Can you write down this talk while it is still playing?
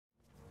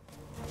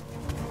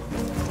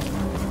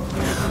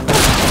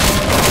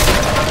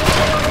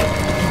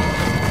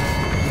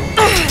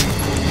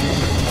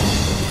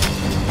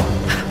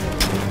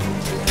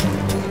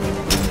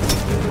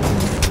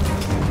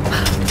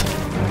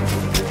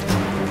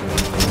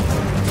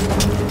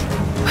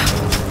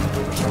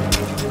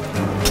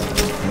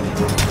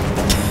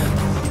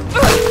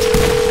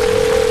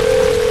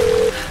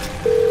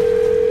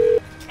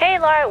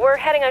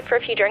heading out for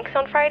a few drinks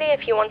on Friday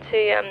if you want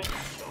to,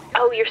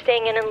 Oh, you're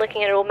staying in and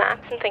looking at old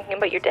maps and thinking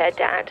about your dead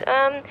dad.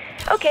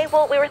 Okay,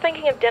 well, we were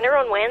thinking of dinner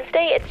on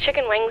Wednesday. It's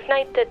chicken wings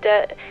night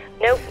at,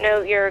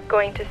 No, you're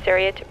going to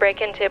Syria to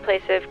break into a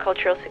place of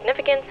cultural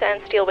significance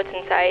and steal what's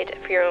inside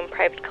for your own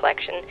private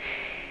collection.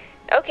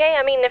 Okay,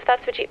 I mean, if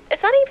that's what you... Is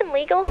that even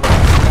legal?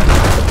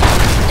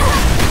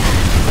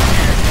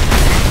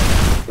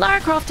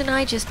 Lara Croft and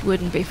I just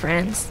wouldn't be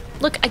friends.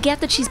 Look, I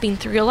get that she's been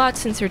through a lot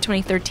since her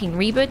 2013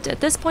 reboot. At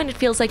this point, it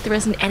feels like there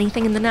isn't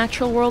anything in the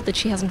natural world that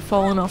she hasn't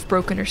fallen off,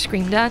 broken, or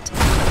screamed at.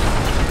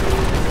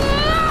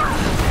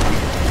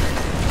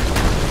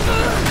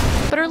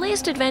 But her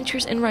latest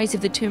adventures in Rise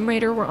of the Tomb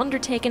Raider were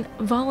undertaken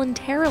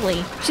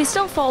voluntarily. She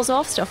still falls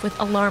off stuff with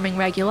alarming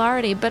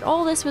regularity, but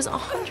all this was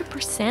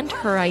 100%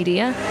 her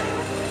idea.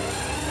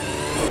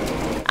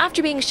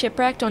 After being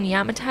shipwrecked on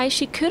Yamatai,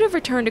 she could have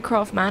returned to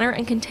Croft Manor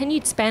and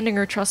continued spending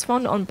her trust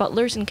fund on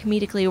butlers and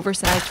comedically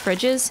oversized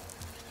fridges.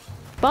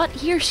 But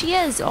here she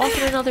is, off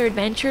on another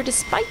adventure,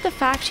 despite the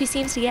fact she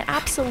seems to get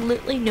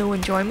absolutely no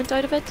enjoyment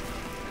out of it.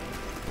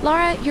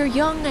 Lara, you're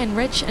young and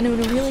rich and own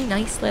a really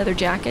nice leather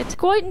jacket.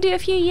 Go out and do a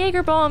few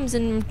Jaeger bombs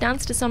and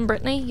dance to some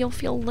Britney, you'll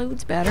feel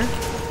loads better.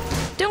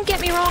 Don't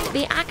get me wrong,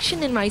 the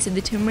action in Rise of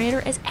the Tomb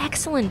Raider is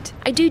excellent.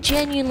 I do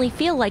genuinely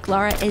feel like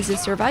Lara is a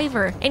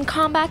survivor. In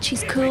combat,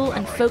 she's cool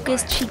and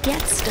focused, she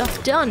gets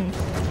stuff done.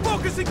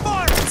 Focusing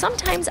fire!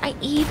 Sometimes I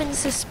even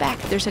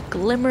suspect there's a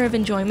glimmer of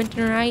enjoyment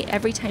in her eye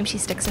every time she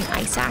sticks an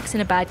ice axe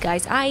in a bad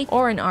guy's eye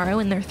or an arrow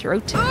in their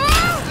throat.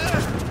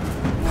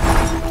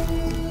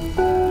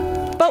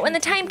 But when the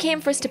time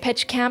came for us to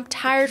pitch camp,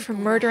 tired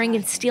from murdering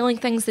and stealing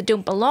things that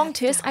don't belong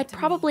to us, I'd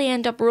probably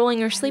end up rolling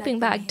her sleeping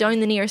bag down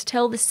the nearest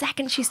hill the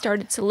second she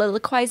started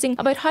soliloquizing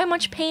about how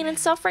much pain and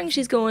suffering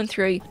she's going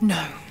through.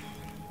 No,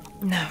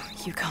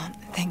 you can't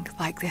think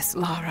like this,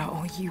 Lara,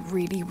 or you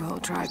really will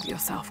drive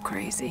yourself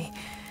crazy.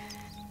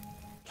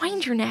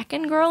 Wind your neck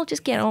in, girl,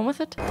 just get on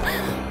with it.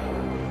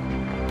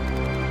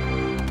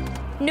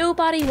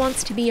 Nobody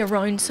wants to be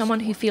around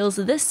someone who feels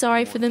this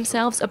sorry for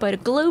themselves about a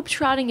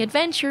globe-trotting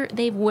adventure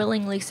they've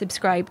willingly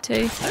subscribed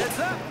to. Heads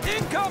up!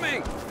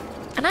 Incoming!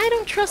 And I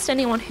don't trust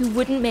anyone who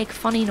wouldn't make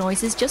funny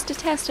noises just to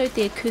test out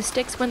the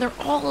acoustics when they're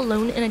all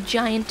alone in a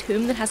giant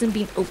tomb that hasn't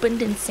been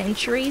opened in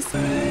centuries.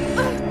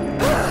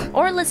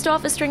 Or list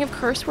off a string of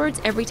curse words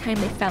every time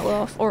they fell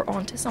off or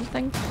onto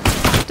something.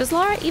 Does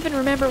Lara even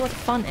remember what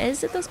fun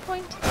is at this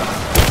point?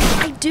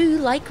 I do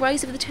like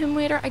Rise of the Tomb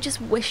Raider, I just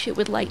wish it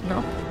would lighten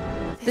up.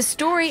 The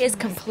story is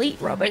complete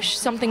rubbish,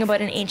 something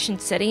about an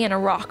ancient city and a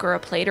rock or a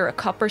plate or a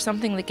cup or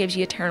something that gives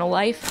you eternal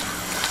life.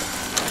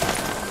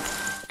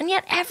 And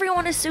yet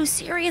everyone is so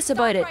serious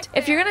about it.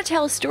 If you're gonna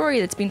tell a story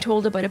that's been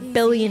told about 1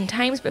 billion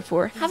times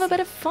before, have a bit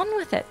of fun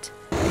with it.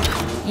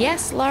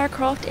 Yes, Lara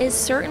Croft is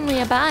certainly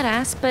a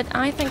badass, but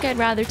I think I'd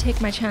rather take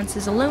my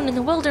chances alone in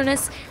the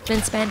wilderness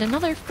than spend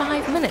another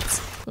 5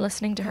 minutes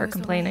listening to her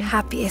complaining.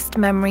 Happiest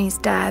memories,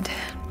 Dad,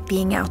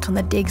 being out on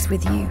the digs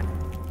with you.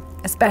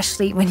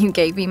 Especially when you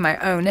gave me my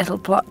own little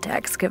plot to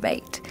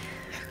excavate.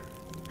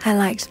 I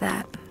liked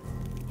that.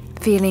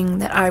 Feeling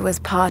that I was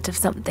part of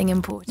something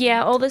important.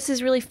 Yeah, all this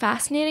is really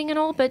fascinating and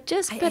all, but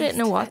just put it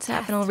in a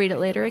WhatsApp and I'll read it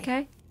later,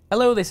 okay?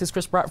 Hello, this is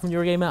Chris Pratt from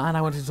Eurogamer, and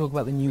I wanted to talk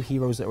about the new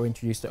heroes that were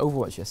introduced to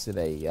Overwatch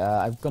yesterday.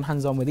 I've gone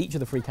hands-on with each of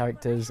the 3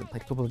 characters,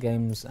 played a couple of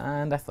games,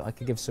 and I thought I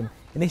could give some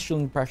initial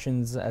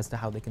impressions as to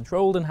how they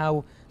controlled and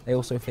how they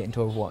also fit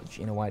into Overwatch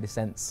in a wider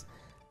sense.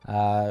 Or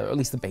at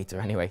least the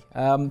beta, anyway.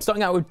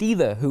 Starting out with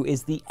Deether, who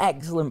is the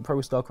excellent pro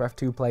StarCraft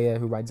 2 player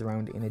who rides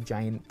around in a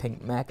giant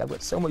pink mech. I've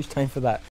got so much time for that.